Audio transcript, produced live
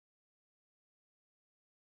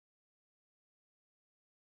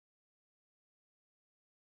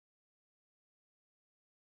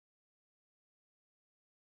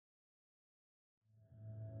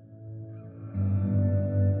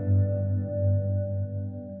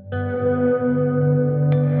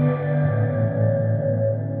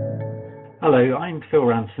Hello, I'm Phil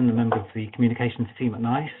Ranson, a member of the communications team at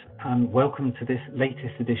NICE, and welcome to this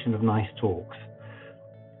latest edition of NICE Talks.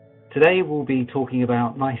 Today we'll be talking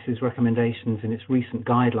about NICE's recommendations in its recent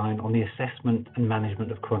guideline on the assessment and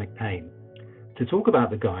management of chronic pain. To talk about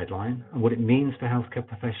the guideline and what it means for healthcare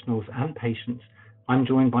professionals and patients, I'm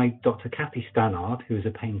joined by Dr. Kathy Stannard, who is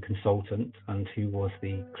a pain consultant and who was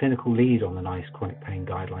the clinical lead on the NICE Chronic Pain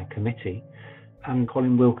Guideline Committee, and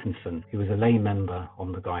Colin Wilkinson, who is a lay member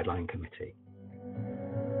on the Guideline Committee.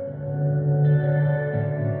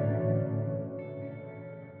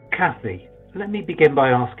 Kathy, let me begin by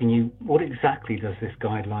asking you, what exactly does this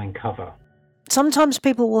guideline cover? Sometimes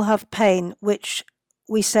people will have pain which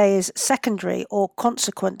we say is secondary or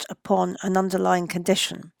consequent upon an underlying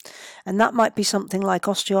condition. And that might be something like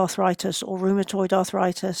osteoarthritis or rheumatoid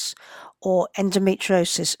arthritis or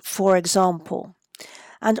endometriosis, for example.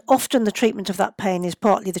 And often the treatment of that pain is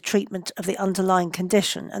partly the treatment of the underlying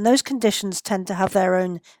condition. And those conditions tend to have their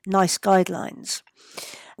own NICE guidelines.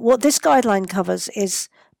 What this guideline covers is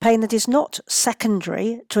pain that is not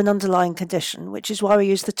secondary to an underlying condition, which is why we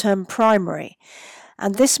use the term primary.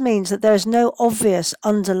 And this means that there is no obvious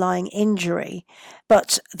underlying injury,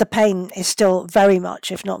 but the pain is still very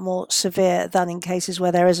much, if not more severe than in cases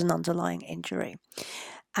where there is an underlying injury.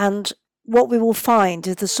 And what we will find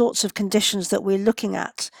is the sorts of conditions that we're looking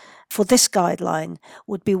at for this guideline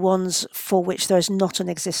would be ones for which there is not an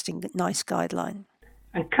existing NICE guideline.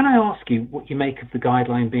 And can I ask you what you make of the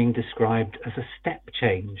guideline being described as a step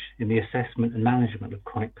change in the assessment and management of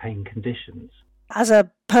chronic pain conditions? As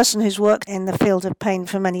a person who's worked in the field of pain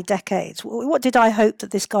for many decades, what did I hope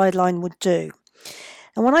that this guideline would do?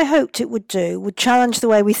 And what I hoped it would do would challenge the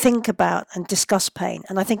way we think about and discuss pain,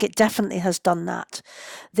 and I think it definitely has done that.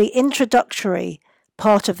 The introductory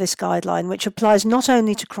part of this guideline, which applies not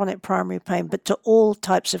only to chronic primary pain, but to all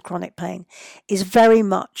types of chronic pain, is very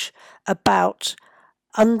much about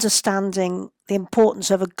understanding the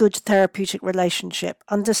importance of a good therapeutic relationship,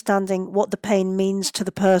 understanding what the pain means to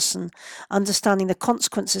the person, understanding the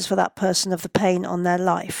consequences for that person of the pain on their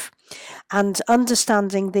life, and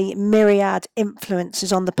understanding the myriad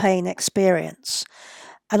influences on the pain experience.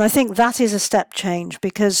 And I think that is a step change,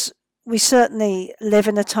 because we certainly live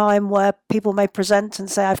in a time where people may present and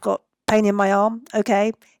say, I've got pain in my arm,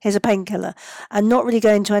 okay, here's a painkiller, and not really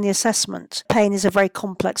go into any assessment. Pain is a very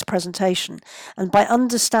complex presentation, and by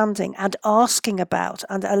understanding and asking about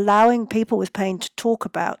and allowing people with pain to talk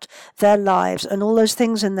about their lives and all those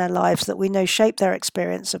things in their lives that we know shape their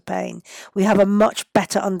experience of pain, we have a much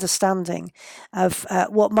better understanding of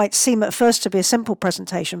what might seem at first to be a simple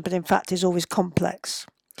presentation, but in fact is always complex.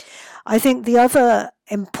 I think the other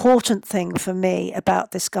important thing for me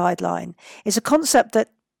about this guideline is a concept that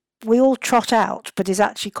we all trot out, but is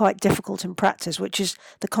actually quite difficult in practice, which is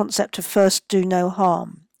the concept of first do no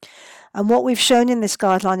harm. And what we've shown in this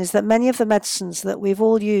guideline is that many of the medicines that we've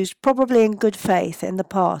all used, probably in good faith in the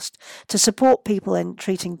past, to support people in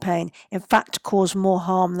treating pain, in fact cause more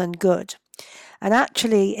harm than good. And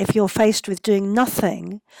actually, if you're faced with doing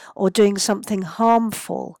nothing or doing something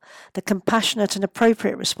harmful, the compassionate and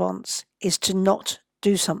appropriate response is to not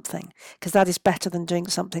do something, because that is better than doing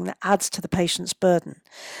something that adds to the patient's burden.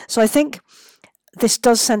 So I think this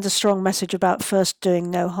does send a strong message about first doing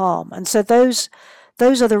no harm. And so those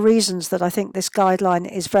are the reasons that I think this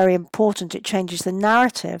guideline is very important. It changes the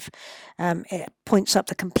narrative, it points up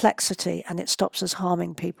the complexity, and it stops us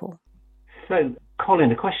harming people. So,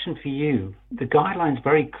 Colin, a question for you. The guideline is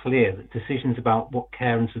very clear that decisions about what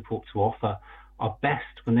care and support to offer are best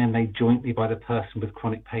when they're made jointly by the person with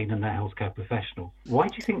chronic pain and their healthcare professional. Why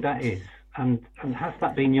do you think that is? And has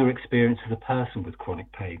that been your experience as a person with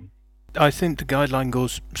chronic pain? I think the guideline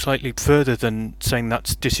goes slightly further than saying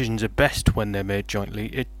that decisions are best when they're made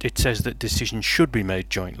jointly. It says that decisions should be made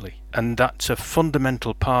jointly. And that's a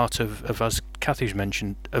fundamental part of, as Kathy's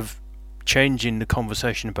mentioned, of changing the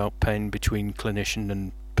conversation about pain between clinician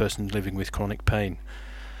and person living with chronic pain.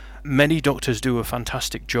 Many doctors do a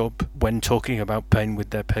fantastic job when talking about pain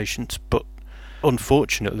with their patients, but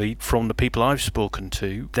unfortunately, from the people I've spoken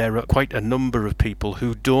to, there are quite a number of people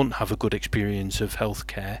who don't have a good experience of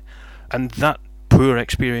healthcare, and that poor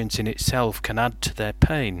experience in itself can add to their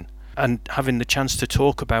pain. And having the chance to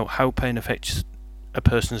talk about how pain affects a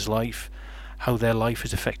person's life, how their life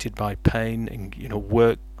is affected by pain, and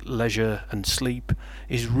work, leisure, and sleep,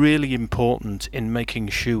 is really important in making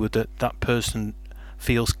sure that that person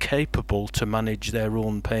feels capable to manage their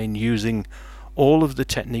own pain using all of the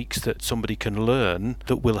techniques that somebody can learn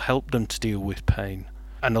that will help them to deal with pain.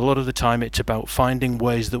 And a lot of the time it's about finding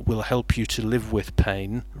ways that will help you to live with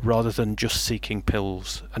pain rather than just seeking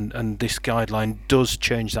pills. And this guideline does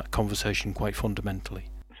change that conversation quite fundamentally.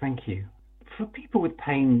 Thank you. For people with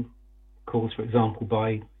pain caused, for example,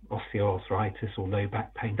 by osteoarthritis or low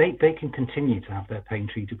back pain, they can continue to have their pain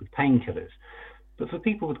treated with painkillers. But for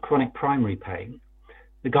people with chronic primary pain,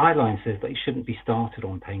 the guideline says they shouldn't be started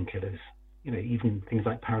on painkillers, even things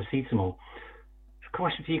like paracetamol. A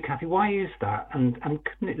question for you, Kathy, why is that? And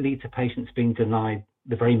couldn't it lead to patients being denied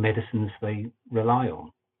the very medicines they rely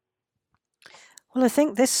on? Well, I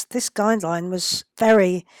think this guideline was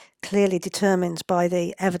very clearly determined by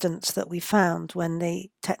the evidence that we found when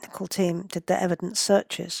the technical team did their evidence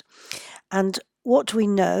searches. And what we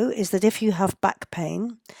know is that if you have back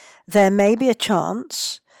pain, there may be a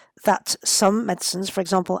chance that some medicines, for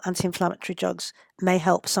example, anti-inflammatory drugs, may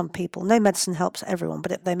help some people. No medicine helps everyone,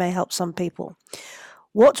 but they may help some people.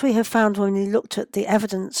 What we have found when we looked at the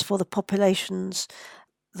evidence for the populations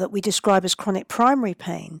that we describe as chronic primary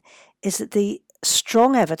pain is that the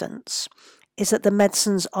strong evidence is that the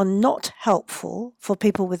medicines are not helpful for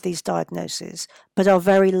people with these diagnoses, but are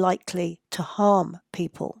very likely to harm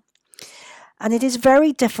people. And it is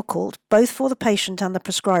very difficult, both for the patient and the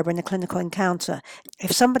prescriber in a clinical encounter.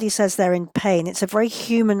 If somebody says they're in pain, it's a very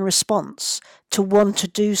human response to want to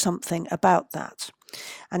do something about that.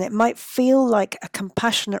 And it might feel like a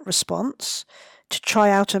compassionate response to try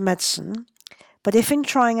out a medicine, but if in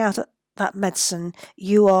trying out that medicine,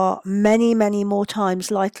 you are many, many more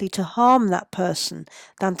times likely to harm that person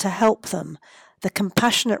than to help them, the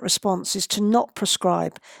compassionate response is to not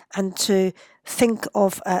prescribe and to think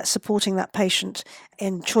of supporting that patient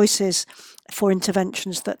in choices for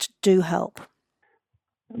interventions that do help.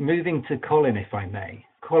 Moving to Colin, if I may.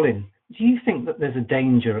 Colin, do you think that there's a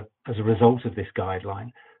danger as a result of this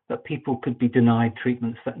guideline that people could be denied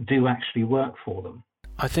treatments that do actually work for them?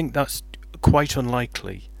 I think that's quite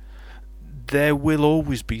unlikely. There will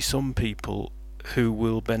always be some people who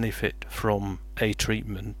will benefit from a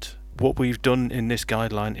treatment. What we've done in this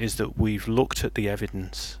guideline is that we've looked at the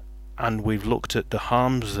evidence and we've looked at the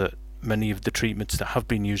harms that many of the treatments that have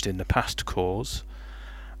been used in the past cause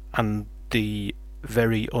and the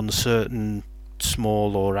very uncertain,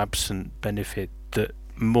 small or absent benefit that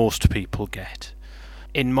most people get.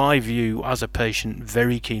 In my view, as a patient,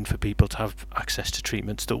 very keen for people to have access to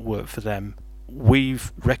treatments that work for them.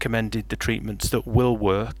 We've recommended the treatments that will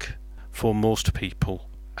work for most people,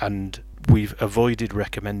 and we've avoided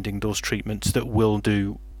recommending those treatments that will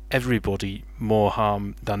do everybody more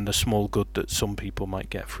harm than the small good that some people might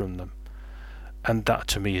get from them. And that,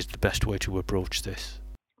 to me, is the best way to approach this.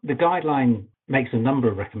 The guideline makes a number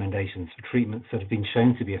of recommendations for treatments that have been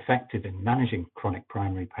shown to be effective in managing chronic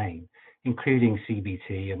primary pain, including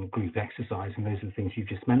CBT and group exercise, and those are the things you've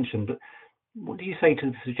just mentioned. But what do you say to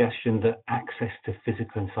the suggestion that access to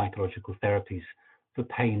physical and psychological therapies for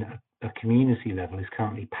pain at a community level is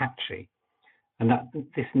currently patchy, and that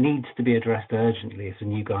this needs to be addressed urgently if the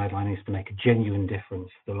new guideline is to make a genuine difference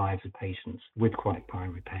to the lives of patients with chronic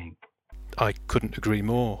primary pain? I couldn't agree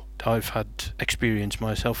more. I've had experience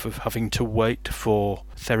myself of having to wait for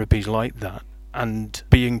therapies like that, and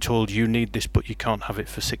being told you need this but you can't have it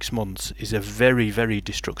for 6 months is a very, very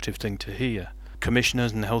destructive thing to hear.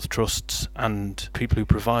 Commissioners and health trusts and people who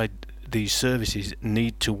provide these services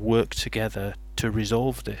need to work together to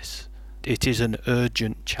resolve this. It is an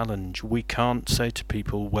urgent challenge. We can't say to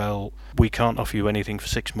people, well, we can't offer you anything for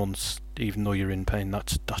 6 months even though you're in pain.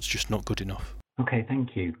 That's just not good enough. Okay,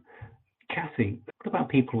 thank you. Kathy, what about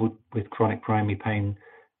people with chronic primary pain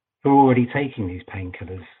who are already taking these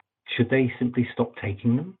painkillers? Should they simply stop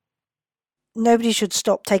taking them? Nobody should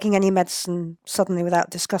stop taking any medicine suddenly without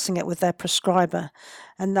discussing it with their prescriber,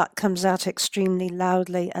 and that comes out extremely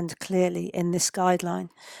loudly and clearly in this guideline.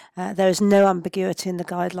 There is no ambiguity in the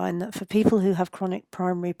guideline that for people who have chronic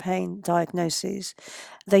primary pain diagnoses,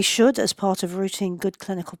 they should, as part of routine good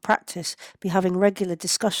clinical practice, be having regular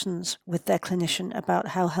discussions with their clinician about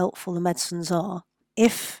how helpful the medicines are.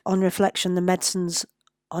 If, on reflection, the medicines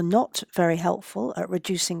are not very helpful at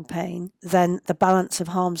reducing pain, then the balance of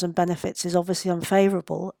harms and benefits is obviously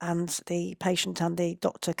unfavourable, and the patient and the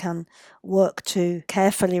doctor can work to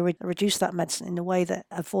carefully reduce that medicine in a way that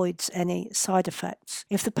avoids any side effects.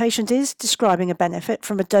 If the patient is describing a benefit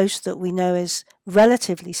from a dose that we know is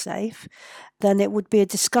relatively safe, then it would be a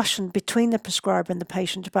discussion between the prescriber and the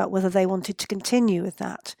patient about whether they wanted to continue with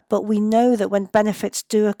that. But we know that when benefits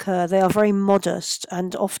do occur, they are very modest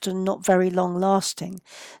and often not very long lasting.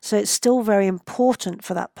 So it's still very important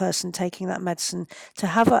for that person taking that medicine to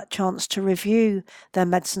have that chance to review their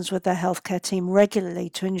medicines with their healthcare team regularly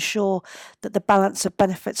to ensure that the balance of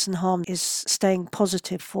benefits and harm is staying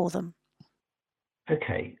positive for them.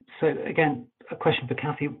 Okay, so again, a question for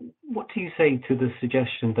Kathy. What do you say to the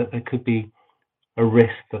suggestion that there could be a risk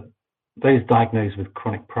that Those diagnosed with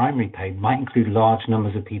chronic primary pain might include large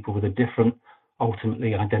numbers of people with a different,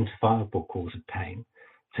 ultimately identifiable cause of pain,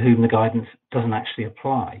 to whom the guidance doesn't actually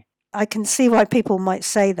apply. I can see why people might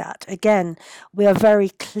say that. Again, we are very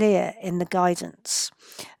clear in the guidance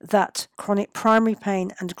that chronic primary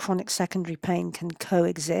pain and chronic secondary pain can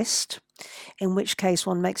coexist, in which case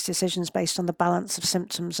one makes decisions based on the balance of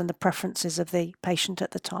symptoms and the preferences of the patient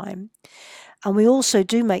at the time. And we also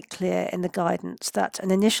do make clear in the guidance that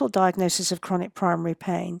an initial diagnosis of chronic primary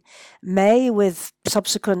pain may, with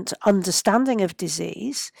subsequent understanding of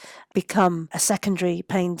disease, become a secondary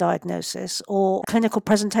pain diagnosis, or clinical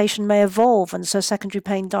presentation may evolve, and so secondary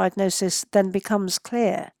pain diagnosis then becomes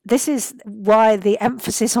clear. This is why the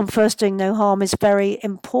emphasis on first doing no harm is very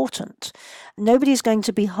important. Nobody's going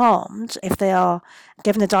to be harmed if they are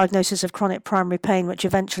given a diagnosis of chronic primary pain, which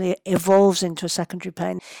eventually evolves into a secondary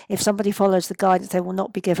pain. If somebody follows the guidance, they will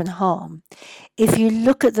not be given harm. If you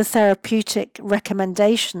look at the therapeutic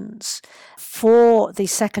recommendations for the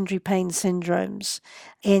secondary pain syndromes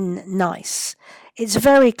in NICE, it's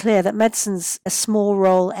very clear that medicine's a small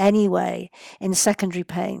role anyway in secondary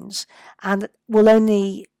pains and will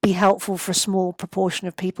only be helpful for a small proportion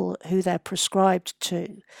of people who they're prescribed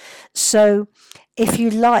to. So, if you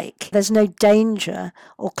like, there's no danger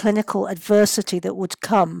or clinical adversity that would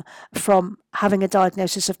come from having a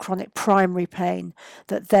diagnosis of chronic primary pain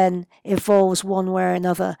that then evolves one way or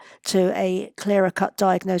another to a clearer-cut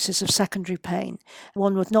diagnosis of secondary pain.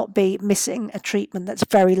 One would not be missing a treatment that's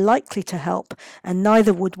very likely to help, and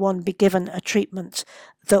neither would one be given a treatment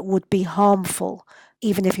that would be harmful,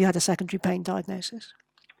 even if you had a secondary pain diagnosis.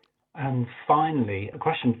 And finally, a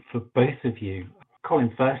question for both of you.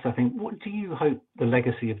 Colin, first, I think, what do you hope the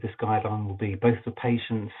legacy of this guideline will be, both for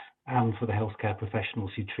patients and for the healthcare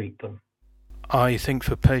professionals who treat them? I think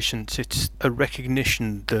for patients, it's a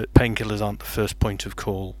recognition that painkillers aren't the first point of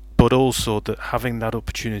call, but also that having that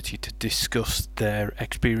opportunity to discuss their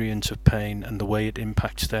experience of pain and the way it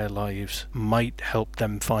impacts their lives might help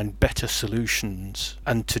them find better solutions,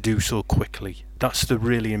 and to do so quickly. That's the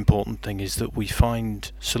really important thing, is that we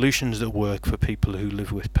find solutions that work for people who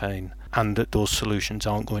live with pain, and that those solutions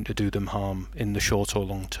aren't going to do them harm in the short or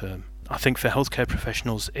long term. I think for healthcare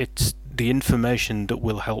professionals, it's the information that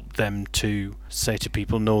will help them to say to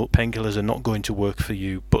people, no, painkillers are not going to work for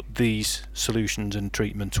you, but these solutions and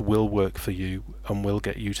treatments will work for you, and we'll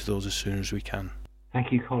get you to those as soon as we can.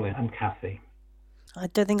 Thank you, Colin. And Kathy? I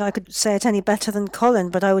don't think I could say it any better than Colin,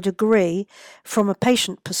 but I would agree from a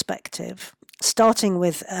patient perspective. Starting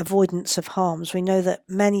with avoidance of harms, we know that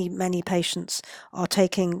many patients are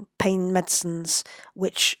taking pain medicines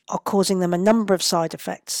which are causing them a number of side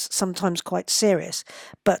effects, sometimes quite serious,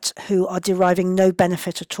 but who are deriving no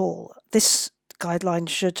benefit at all. This guidelines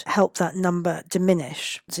should help that number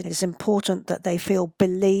diminish. It is important that they feel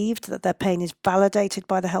believed, that their pain is validated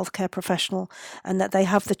by the healthcare professional, and that they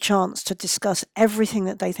have the chance to discuss everything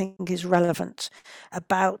that they think is relevant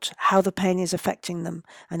about how the pain is affecting them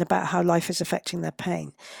and about how life is affecting their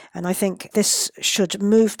pain. And I think this should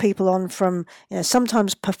move people on from,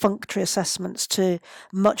 sometimes perfunctory assessments to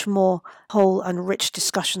much more whole and rich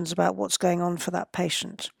discussions about what's going on for that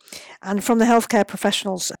patient. And from the healthcare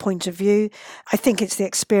professional's point of view, I think it's the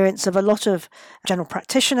experience of a lot of general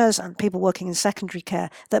practitioners and people working in secondary care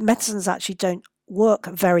that medicines actually don't work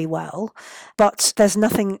very well, but there's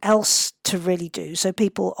nothing else to really do. So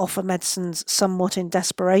people offer medicines somewhat in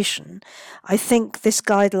desperation. I think this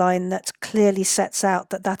guideline that clearly sets out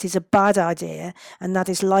that that is a bad idea and that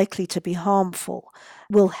is likely to be harmful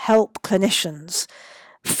will help clinicians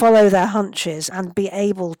follow their hunches and be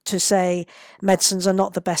able to say medicines are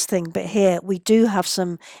not the best thing, but here we do have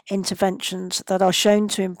some interventions that are shown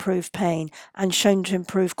to improve pain and shown to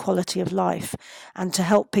improve quality of life, and to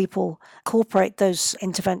help people incorporate those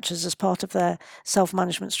interventions as part of their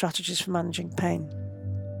self-management strategies for managing pain.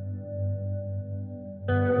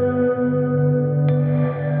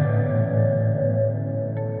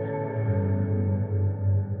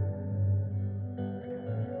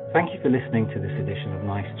 Thank you for listening to this edition of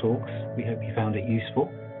Nice Talks. We hope you found it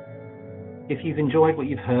useful. If you've enjoyed what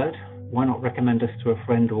you've heard, why not recommend us to a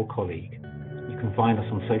friend or colleague? You can find us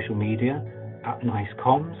on social media at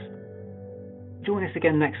NiceComms. Join us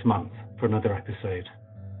again next month for another episode.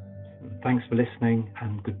 Thanks for listening,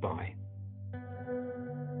 and goodbye.